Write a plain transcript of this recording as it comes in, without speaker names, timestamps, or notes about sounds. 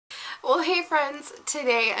Well, hey friends,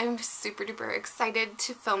 today I'm super duper excited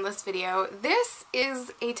to film this video. This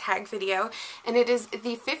is a tag video and it is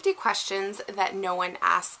the 50 questions that no one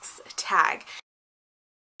asks tag.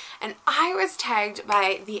 And I was tagged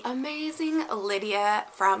by the amazing Lydia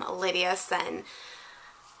from Lydia Sen.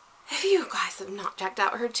 If you guys have not checked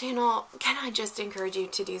out her channel, can I just encourage you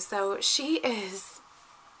to do so? She is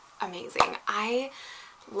amazing. I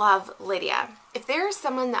love Lydia. If there is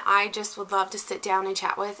someone that I just would love to sit down and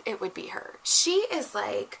chat with, it would be her. She is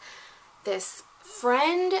like this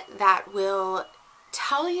friend that will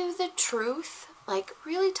tell you the truth, like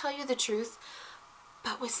really tell you the truth,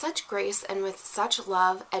 but with such grace and with such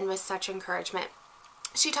love and with such encouragement.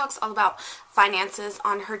 She talks all about finances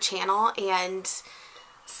on her channel, and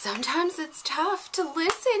sometimes it's tough to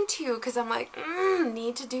listen to because I'm like,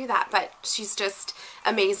 need to do that. But she's just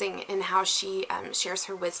amazing in how she shares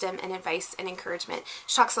her wisdom and advice and encouragement.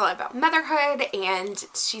 She talks a lot about motherhood and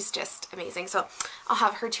she's just amazing. So I'll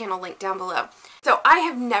have her channel linked down below. So I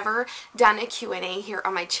have never done a Q&A here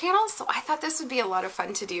on my channel, so I thought this would be a lot of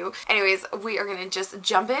fun to do. Anyways, we are going to just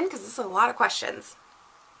jump in because this is a lot of questions.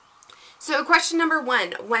 So question number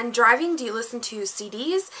 1, when driving, do you listen to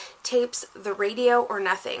CDs, tapes, the radio, or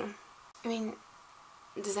nothing? I mean,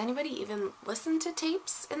 does anybody even listen to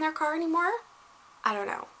tapes in their car anymore? I don't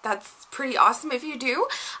know. That's pretty awesome if you do.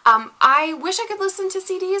 I wish I could listen to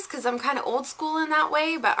CDs because I'm kind of old school in that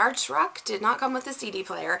way, but our truck did not come with a CD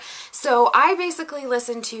player. So I basically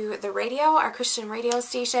listen to the radio, our Christian radio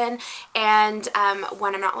station, and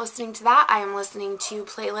when I'm not listening to that, I am listening to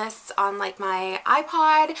playlists on like my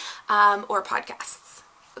iPod or podcasts.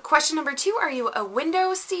 Question number 2, are you a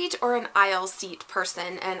window seat or an aisle seat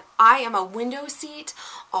person? And I am a window seat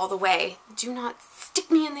all the way. Do not stick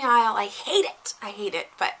me in the aisle. I hate it. I hate it,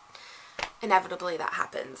 but inevitably that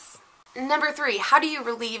happens. Number 3, how do you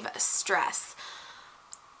relieve stress?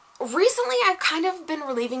 Recently, I've kind of been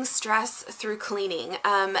relieving stress through cleaning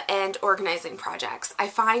and organizing projects. I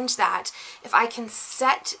find that if I can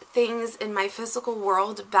set things in my physical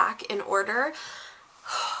world back in order,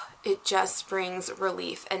 it just brings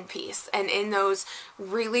relief and peace. And in those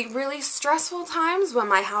really, really stressful times when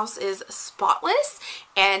my house is spotless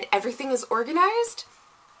and everything is organized,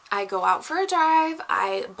 I go out for a drive,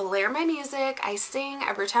 I blare my music, I sing,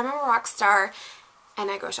 I pretend I'm a rock star,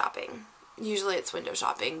 and I go shopping. Usually it's window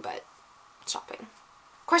shopping, but shopping.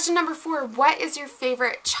 Question number 4, what is your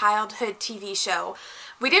favorite childhood TV show?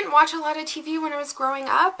 We didn't watch a lot of TV when I was growing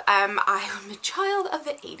up. I'm a child of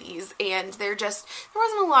the 80s, and there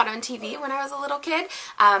wasn't a lot on TV when I was a little kid,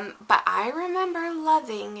 but I remember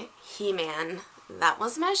loving He-Man. That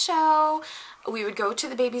was my show. We would go to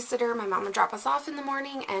the babysitter, my mom would drop us off in the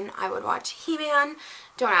morning, and I would watch He-Man.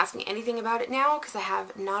 Don't ask me anything about it now because I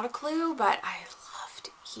have not a clue, but I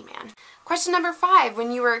loved He-Man. Question number 5,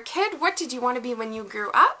 when you were a kid, what did you want to be when you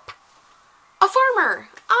grew up? A farmer.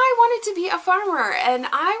 I wanted to be a farmer, and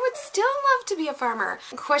I would still love to be a farmer.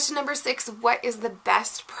 Question number 6, what is the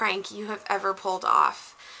best prank you have ever pulled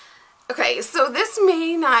off? Okay, so this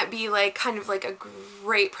may not be like kind of like a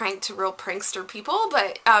great prank to real prankster people,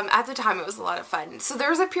 but at the time it was a lot of fun. So there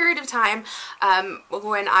was a period of time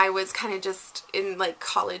when I was kind of just in like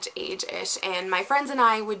college age-ish, and my friends and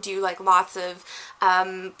I would do like lots of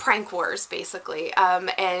prank wars basically,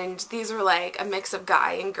 and these were like a mix of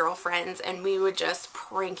guy and girl friends, and we would just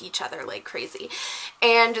prank each other like crazy.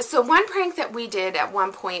 And so one prank that we did at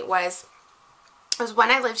one point was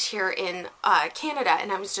when I lived here in Canada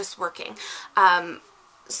and I was just working.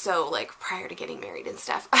 So like prior to getting married and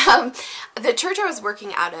stuff. The church I was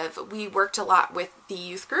working out of, we worked a lot with the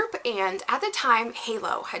youth group, and at the time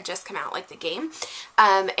Halo had just come out, like the game,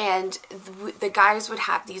 and the guys would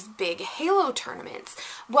have these big Halo tournaments.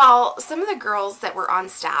 Well, some of the girls that were on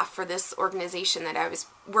staff for this organization that I was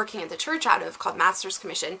working at the church out of, called Master's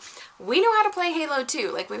Commission, we knew how to play Halo too.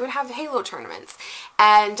 Like we would have Halo tournaments,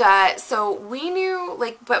 and so we knew,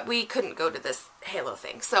 like, but we couldn't go to this Halo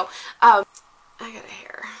thing. So I got a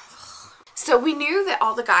hair. So we knew that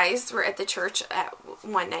all the guys were at the church at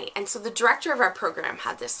one night, and so the director of our program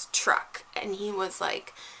had this truck, and he was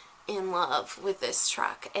like in love with this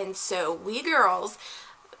truck. And so we girls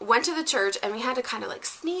went to the church, and we had to kind of like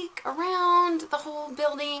sneak around the whole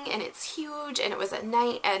building, and it's huge, and it was at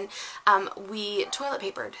night, and we toilet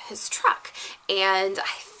papered his truck, and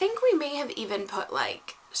I think we may have even put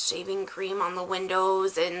like shaving cream on the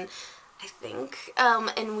windows, and I think,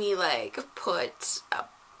 and we like put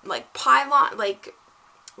like pylon, like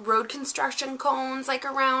road construction cones like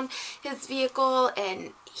around his vehicle,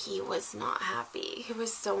 and he was not happy. He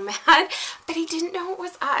was so mad, but he didn't know it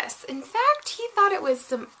was us. In fact, he thought it was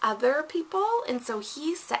some other people, and so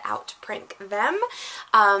he set out to prank them,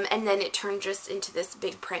 and then it turned just into this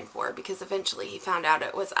big prank war because eventually he found out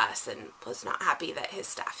it was us and was not happy that his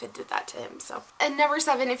staff had did that to him. So, and number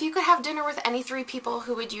 7, if you could have dinner with any 3 people,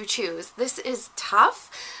 who would you choose? This is tough.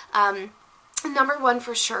 Number 1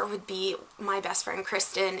 for sure would be my best friend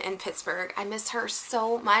Kristen in Pittsburgh. I miss her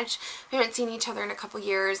so much. We haven't seen each other in a couple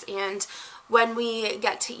years, and when we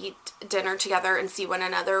get to eat dinner together and see one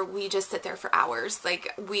another, we just sit there for hours.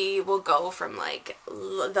 Like, we will go from like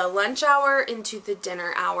the lunch hour into the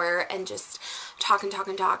dinner hour and just talk and talk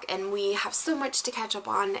and talk, and we have so much to catch up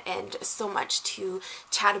on and so much to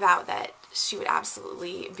chat about that she would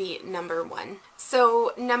absolutely be number 1.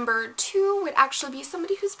 So number 2 would actually be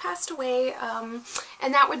somebody who's passed away,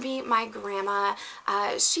 and that would be my grandma.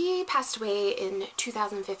 She passed away in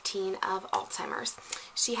 2015 of Alzheimer's.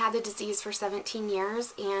 She had the disease for 17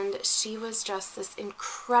 years, and she was just this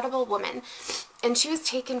incredible woman. And she was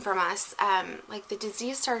taken from us, like the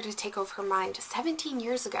disease started to take over her mind 17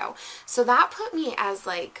 years ago. So that put me as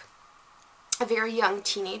like a very young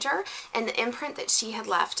teenager, and the imprint that she had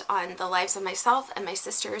left on the lives of myself and my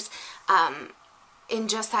sisters in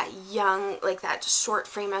just that young, like that short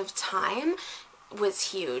frame of time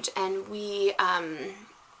was huge. And we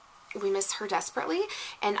miss her desperately,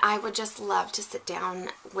 and I would just love to sit down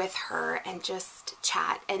with her and just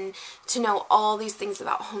chat and to know all these things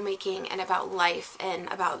about homemaking and about life and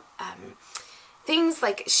about things.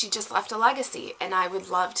 Like, she just left a legacy, and I would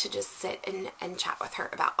love to just sit and chat with her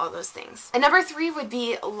about all those things. And number 3 would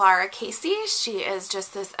be Laura Casey. She is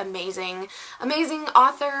just this amazing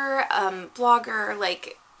author, blogger,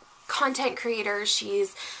 like content creator.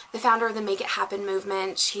 She's the founder of the Make It Happen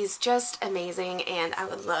movement. She's just amazing, and I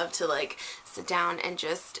would love to like sit down and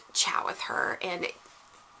just chat with her and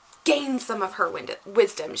gain some of her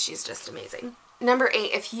wisdom. She's just amazing. Number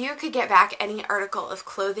 8, if you could get back any article of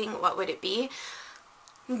clothing, what would it be?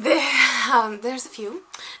 There's a few,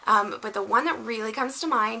 but the one that really comes to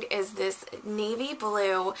mind is this navy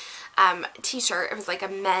blue t-shirt. It was like a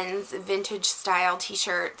men's vintage style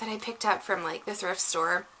t-shirt that I picked up from like the thrift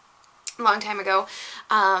store a long time ago,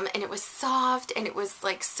 and it was soft, and it was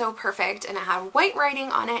like so perfect, and it had white writing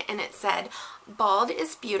on it, and it said, "Bald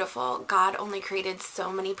is beautiful. God only created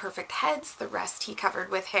so many perfect heads. The rest he covered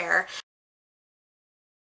with hair."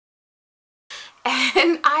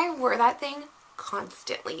 And I wore that thing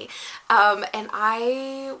constantly, and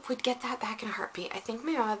I would get that back in a heartbeat. I think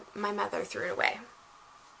my mother threw it away.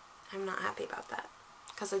 I'm not happy about that,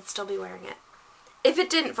 because I'd still be wearing it if it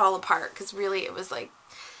didn't fall apart, because really it was like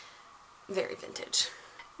very vintage.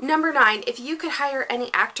 Number 9, if you could hire any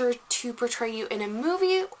actor to portray you in a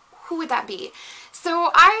movie, who would that be? So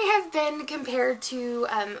I have been compared to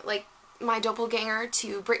like my doppelganger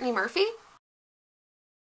to Brittany Murphy.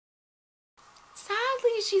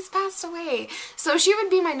 Sadly, she's passed away. So she would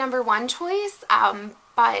be my number 1 choice,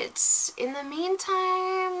 but in the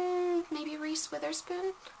meantime, maybe Reese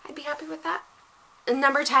Witherspoon. I'd be happy with that. And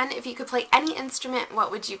number 10, if you could play any instrument, what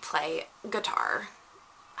would you play? Guitar.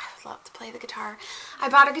 I would love to play the guitar. I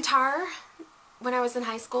bought a guitar when I was in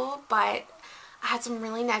high school, but I had some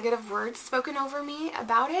really negative words spoken over me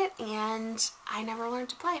about it, and I never learned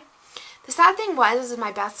to play. The sad thing was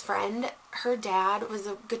my best friend, her dad was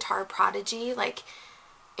a guitar prodigy, like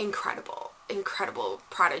incredible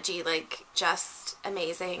prodigy, like just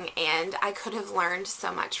amazing, and I could have learned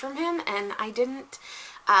so much from him, and I didn't,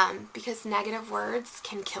 because negative words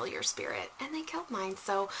can kill your spirit, and they killed mine.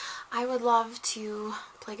 So I would love to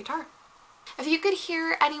play guitar. If you could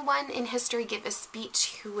hear anyone in history give a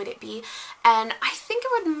speech, who would it be? And I think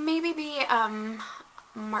it would maybe be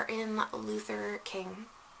Martin Luther King.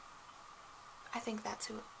 I think that's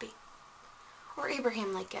who it would be. Or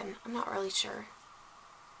Abraham Lincoln. I'm not really sure.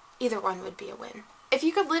 Either one would be a win. If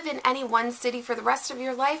you could live in any one city for the rest of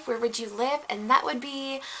your life, where would you live? And that would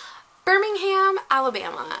be Birmingham,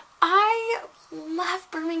 Alabama. I love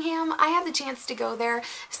Birmingham. I had the chance to go there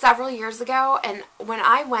several years ago, and when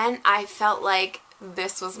I went, I felt like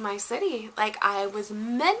this was my city. Like I was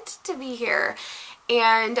meant to be here.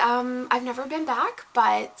 And I've never been back,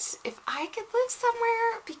 but if I could live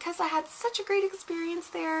somewhere because I had such a great experience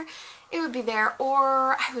there, it would be there.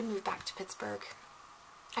 Or I would move back to Pittsburgh.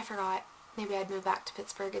 I forgot. Maybe I'd move back to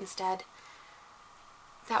Pittsburgh instead.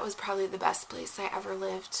 That was probably the best place I ever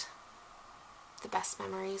lived. The best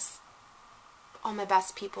memories. All my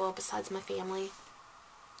best people besides my family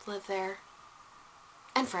live there.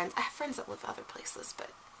 And friends. I have friends that live other places,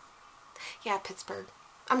 but yeah, Pittsburgh.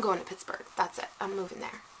 I'm going to Pittsburgh. That's it. I'm moving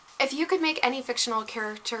there. If you could make any fictional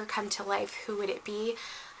character come to life, who would it be?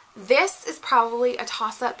 This is probably a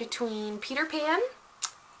toss-up between Peter Pan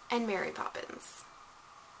and Mary Poppins.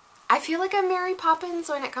 I feel like I'm Mary Poppins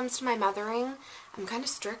when it comes to my mothering. I'm kind of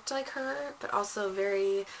strict like her, but also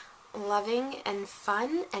very loving and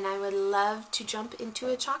fun, and I would love to jump into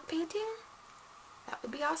a chalk painting. That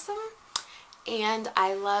would be awesome. And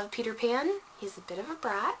I love Peter Pan. He's a bit of a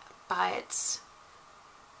brat, but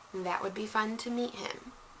that would be fun to meet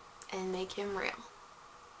him and make him real.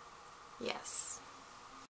 Yes.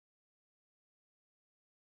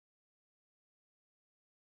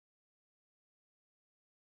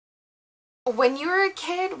 When you were a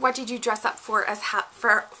kid, what did you dress up for as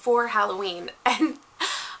for Halloween? And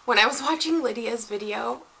when I was watching Lydia's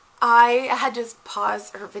video, I had to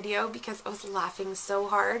pause her video because I was laughing so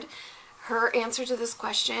hard. Her answer to this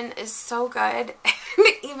question is so good, and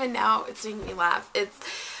even now it's making me laugh. It's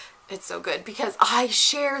so good because I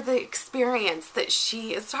share the experience that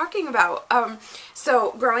she is talking about.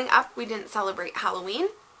 So growing up, we didn't celebrate Halloween.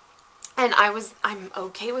 And I'm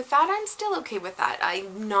okay with that. I'm still okay with that.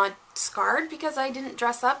 I'm not scarred because I didn't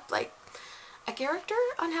dress up like a character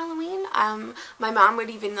on Halloween. My mom would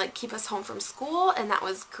even like keep us home from school, and that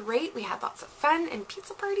was great. We had lots of fun and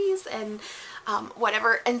pizza parties and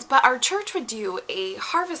whatever. But our church would do a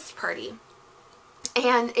harvest party,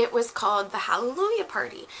 and it was called the Hallelujah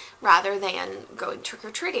Party rather than going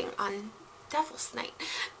trick-or-treating on Devil's Night.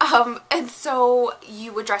 And so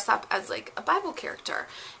you would dress up as like a Bible character.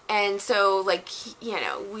 And so like, you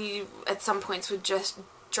know, we at some points would just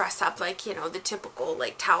dress up like, you know, the typical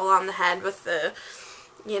like towel on the head with the,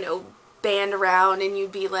 you know, band around, and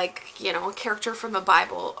you'd be like, you know, a character from the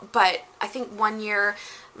Bible. But I think one year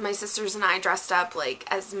my sisters and I dressed up like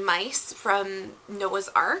as mice from Noah's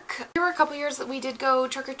Ark. There were a couple years that we did go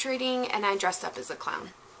trick-or-treating, and I dressed up as a clown.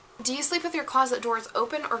 Do you sleep with your closet doors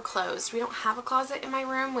open or closed? We don't have a closet in my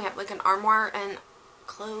room. We have like an armoire and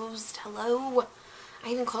closed. Hello? I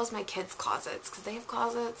even close my kids' closets because they have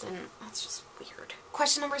closets, and that's just weird.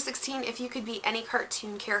 Question number 16. If you could be any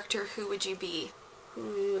cartoon character, who would you be?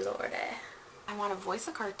 Ooh, lordy. I want to voice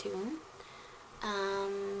a cartoon.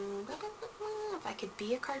 If I could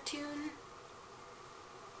be a cartoon,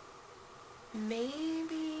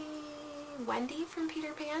 maybe Wendy from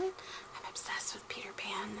Peter Pan. I'm obsessed with Peter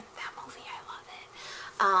Pan. That movie, I love it.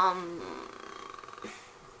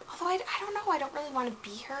 Although I don't know, I don't really want to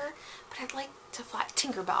be her, but I'd like to fly.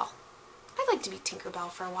 Tinkerbell. I'd like to be Tinkerbell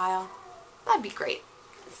for a while. That'd be great.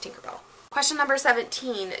 It's Tinkerbell. Question number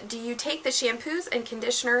 17. Do you take the shampoos and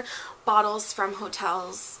conditioner bottles from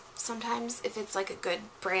hotels? Sometimes, if it's like a good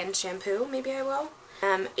brand shampoo, maybe I will.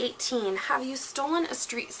 18. Have you stolen a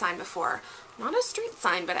street sign before? Not a street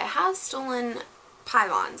sign, but I have stolen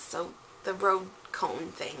pylons, so the road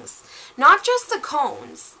cone things. Not just the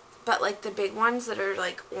cones, but like the big ones that are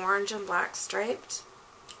like orange and black striped.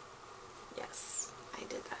 Yes, I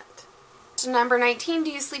did that. Question number 19, do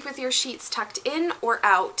you sleep with your sheets tucked in or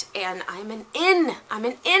out? And I'm an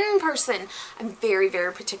in person. I'm very,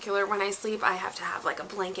 very particular when I sleep. I have to have like a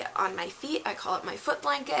blanket on my feet. I call it my foot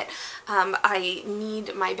blanket. I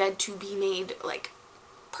need my bed to be made like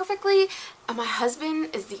perfectly. My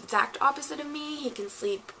husband is the exact opposite of me. He can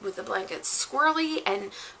sleep with the blanket squirrely and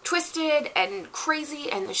twisted and crazy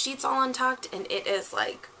and the sheets all untucked, and it is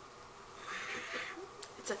like,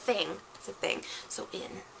 it's a thing. It's a thing. So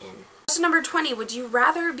in. Question number 20, would you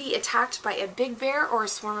rather be attacked by a big bear or a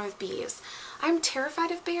swarm of bees? I'm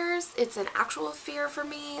terrified of bears. It's an actual fear for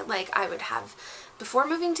me. Like, I would have, before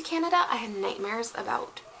moving to Canada, I had nightmares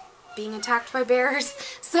about being attacked by bears.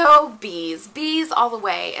 So bees all the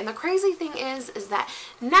way. And the crazy thing is that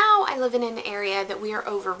now I live in an area that we are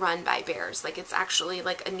overrun by bears. Like, it's actually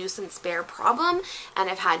like a nuisance bear problem, and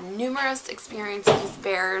I've had numerous experiences with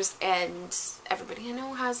bears, and everybody I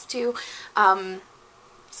know has too.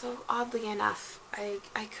 So oddly enough, I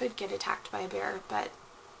could get attacked by a bear, but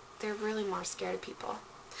they're really more scared of people.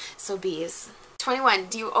 So bees. 21.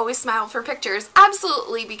 Do you always smile for pictures?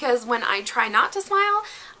 Absolutely, because when I try not to smile,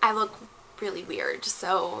 I look really weird.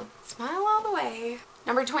 So smile all the way.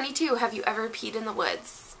 Number 22. Have you ever peed in the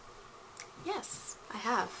woods? Yes, I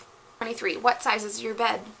have. 23. What size is your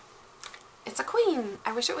bed? It's a queen.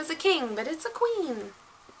 I wish it was a king, but it's a queen.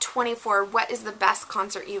 24. What is the best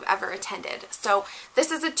concert you've ever attended? So this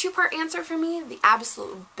is a two-part answer for me. The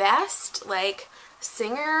absolute best, like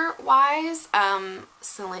singer-wise,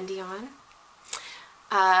 Celine Dion.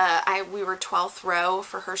 We were 12th row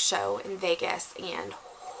for her show in Vegas, and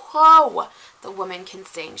whoa, the woman can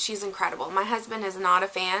sing. She's incredible. My husband is not a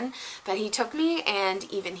fan, but he took me and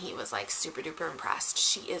even he was like super duper impressed.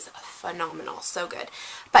 She is phenomenal. So good.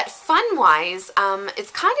 But fun wise,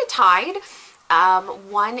 it's kind of tied.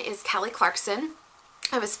 One is Kelly Clarkson.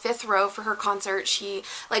 I was 5th row for her concert. She,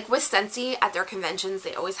 like with Scentsy at their conventions,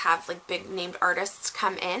 they always have like big named artists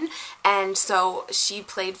come in. And so she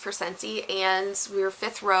played for Scentsy and we were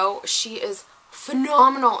 5th row. She is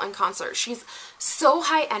phenomenal in concert. She's so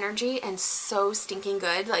high energy and so stinking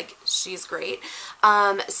good. Like, she's great.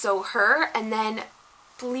 So her, and then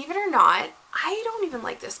believe it or not, I don't even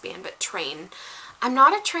like this band, but Train. I'm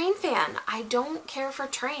not a Train fan. I don't care for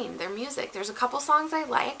Train, their music. There's a couple songs I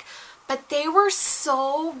like, but they were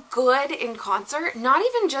so good in concert. Not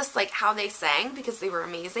even just like how they sang, because they were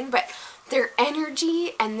amazing, but their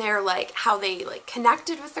energy and their like how they like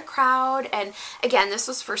connected with the crowd. And again, this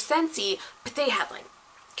was for Scentsy, but they had like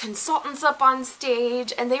consultants up on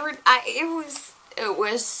stage and they were it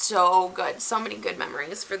was so good. So many good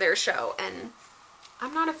memories for their show, and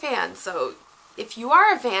I'm not a fan, so if you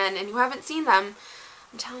are a fan and you haven't seen them,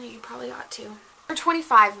 I'm telling you, you probably ought to. Number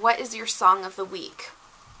 25, what is your song of the week?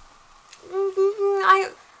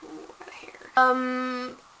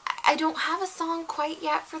 I don't have a song quite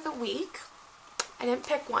yet for the week. I didn't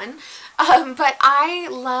pick one, but I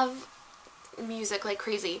love music like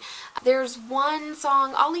crazy. There's one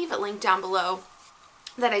song, I'll leave it linked down below,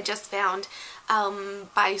 that I just found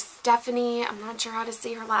by Stephanie. I'm not sure how to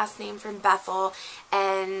say her last name, from Bethel,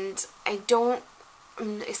 and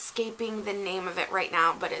I'm escaping the name of it right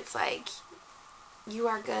now, but it's like, you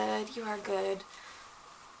are good, you are good.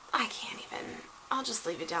 I can't even. I'll just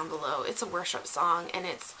leave it down below. It's a worship song, and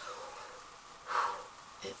it's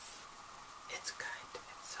good. It's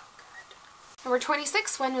so good. Number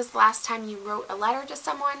 26, when was the last time you wrote a letter to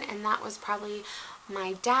someone? And that was probably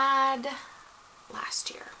my dad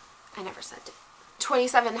last year. I never sent it.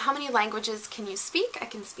 27, how many languages can you speak? I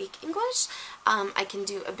can speak English. I can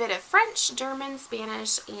do a bit of French, German,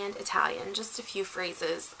 Spanish, and Italian. Just a few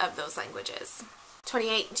phrases of those languages.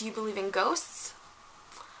 28, do you believe in ghosts?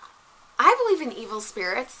 I believe in evil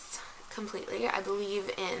spirits completely. I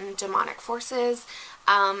believe in demonic forces,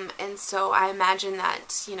 and so I imagine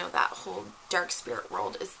that, you know, that whole dark spirit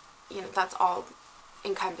world is, you know, that's all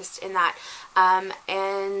encompassed in that,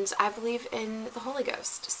 and I believe in the Holy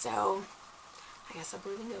Ghost, so I guess I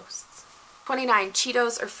believe in ghosts. 29,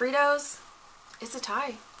 Cheetos or Fritos? It's a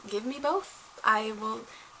tie. Give me both. I will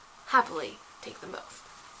happily take them both.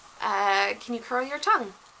 Can you curl your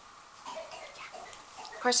tongue?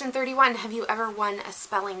 Question 31, have you ever won a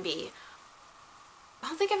spelling bee? I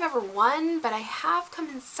don't think I've ever won, but I have come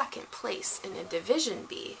in 2nd place in a division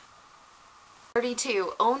bee.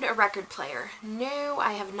 32, owned a record player. No,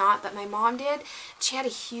 I have not, but my mom did. She had a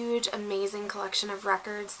huge, amazing collection of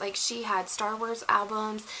records. Like, she had Star Wars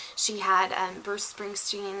albums, she had Bruce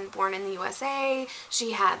Springsteen, Born in the USA,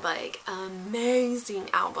 she had like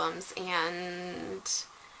amazing albums, and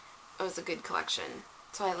it was a good collection.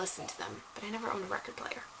 So I listened to them, but I never owned a record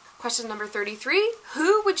player. Question number 33.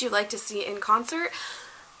 Who would you like to see in concert?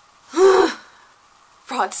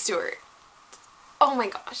 Rod Stewart. Oh my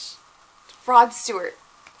gosh. Rod Stewart.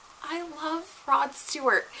 I love Rod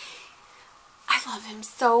Stewart. I love him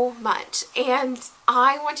so much, and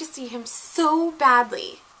I want to see him so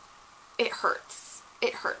badly. It hurts.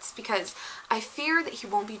 It hurts because I fear that he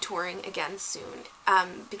won't be touring again soon,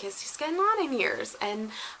 because he's getting on in years, and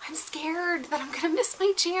I'm scared that I'm going to miss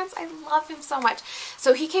my chance. I love him so much.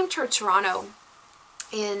 So he came to Toronto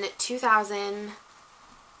in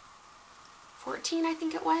 2014, I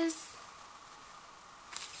think it was.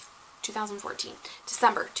 2014,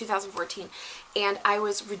 December 2014, and I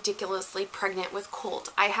was ridiculously pregnant with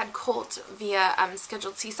Colt. I had Colt via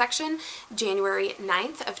scheduled C-section January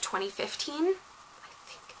 9th of 2015.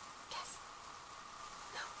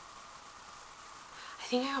 I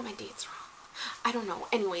think I got my dates wrong. I don't know.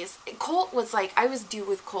 Anyways, Colt was like, I was due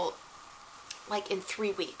with Colt like in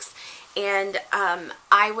 3 weeks, and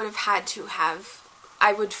I would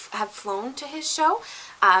have flown to his show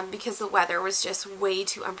because the weather was just way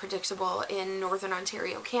too unpredictable in Northern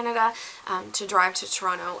Ontario, Canada, to drive to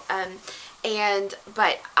Toronto.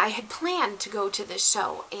 But I had planned to go to this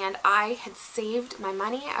show, and I had saved my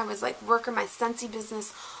money. I was like working my Scentsy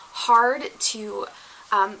business hard to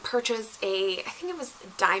purchase I think it was a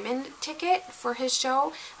diamond ticket for his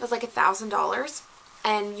show. It was like $1,000,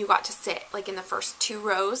 and you got to sit like in the first 2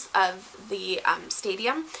 rows of the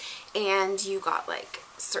stadium, and you got like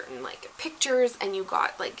certain like pictures, and you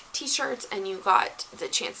got like t-shirts, and you got the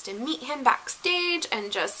chance to meet him backstage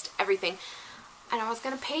and just everything. And I was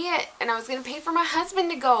gonna pay it, and I was gonna pay for my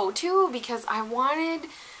husband to go too, because I wanted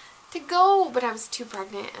to go, but I was too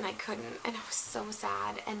pregnant and I couldn't, and I was so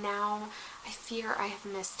sad, and now I fear I have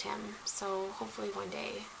missed him, so hopefully one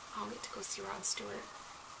day I'll get to go see Rod Stewart.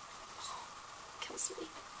 Oh, kills me.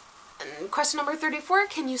 And question number 34,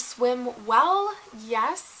 can you swim well?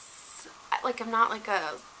 Yes. Like, I'm not like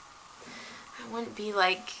I wouldn't be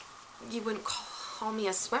like, you wouldn't call me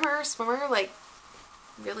a swimmer, like,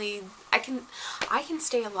 really, I can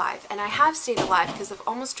stay alive, and I have stayed alive because I've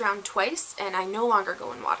almost drowned twice, and I no longer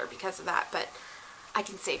go in water because of that, but I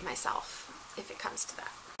can save myself if it comes to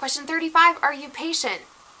that. Question 35, are you patient?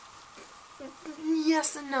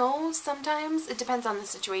 Yes and no, sometimes. It depends on the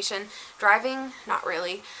situation. Driving, not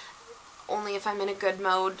really. Only if I'm in a good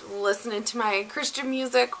mode, listening to my Christian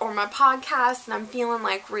music or my podcast, and I'm feeling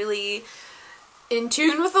like really in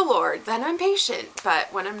tune with the Lord, then I'm patient.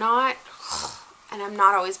 But when I'm not, and I'm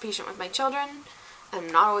not always patient with my children, and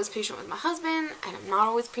I'm not always patient with my husband, and I'm not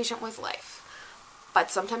always patient with life. But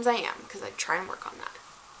sometimes I am, because I try and work on that.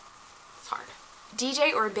 It's hard.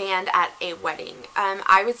 DJ or band at a wedding?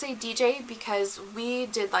 I would say DJ, because we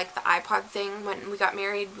did like the iPod thing when we got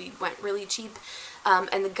married. We went really cheap.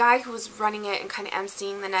 And the guy who was running it and kind of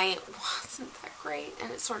emceeing the night wasn't that great,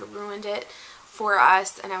 and it sort of ruined it for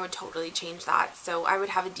us, and I would totally change that. So I would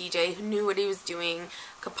have a DJ who knew what he was doing,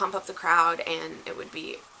 could pump up the crowd, and it would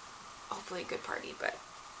be hopefully a good party. But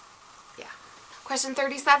yeah. Question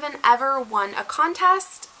 37, ever won a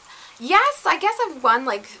contest? Yes, I guess I've won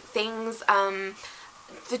like things.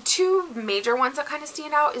 The two major ones that kind of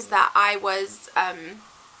stand out is that I was,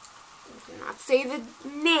 not say the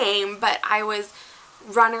name, but I was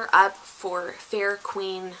runner-up for Fair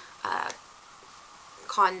Queen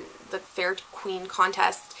the Fair Queen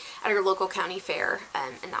contest at our local county fair,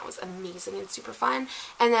 and that was amazing and super fun.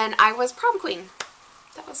 And then I was prom queen.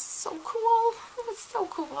 That was so cool. That was so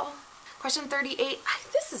cool. Question 38.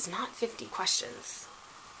 This is not 50 questions.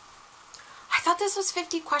 I thought this was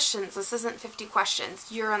 50 questions. This isn't 50 questions.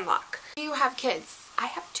 You're in luck. Do you have kids? I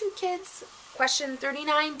have 2 kids. Question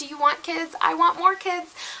 39. Do you want kids? I want more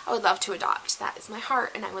kids. I would love to adopt. That is my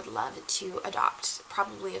heart, and I would love to adopt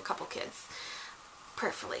probably a couple kids.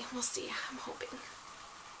 Prayerfully. We'll see. I'm hoping.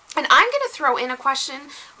 And I'm going to throw in a question.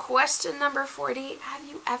 Question number 40. Have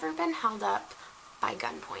you ever been held up by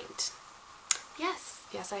gunpoint? Yes.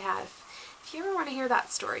 Yes, I have. If you ever want to hear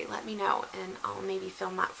that story, let me know, and I'll maybe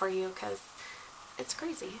film that for you, because it's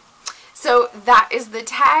crazy. So that is the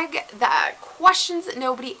tag, the questions that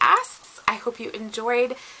nobody asks. I hope you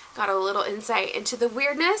enjoyed, got a little insight into the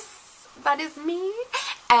weirdness that is me,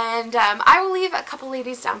 and I will leave a couple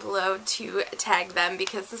ladies down below to tag them,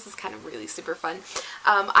 because this is kind of really super fun.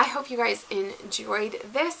 I hope you guys enjoyed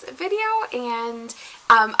this video, and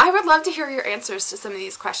I would love to hear your answers to some of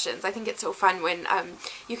these questions. I think it's so fun when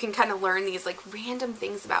you can kind of learn these like random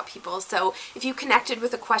things about people. So if you connected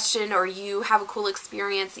with a question, or you have a cool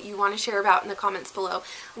experience that you want to share about in the comments below,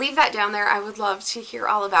 leave that down there. I would love to hear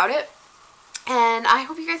all about it. And I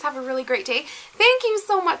hope you guys have a really great day. Thank you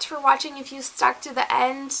so much for watching. If you stuck to the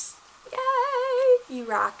end, yay, you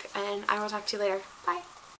rock. And I will talk to you later. Bye.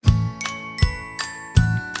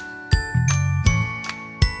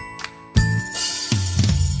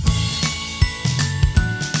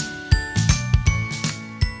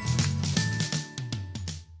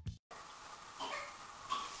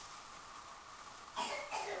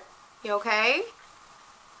 You okay?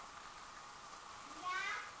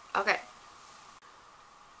 Okay.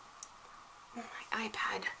 My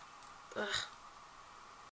iPad. Ugh.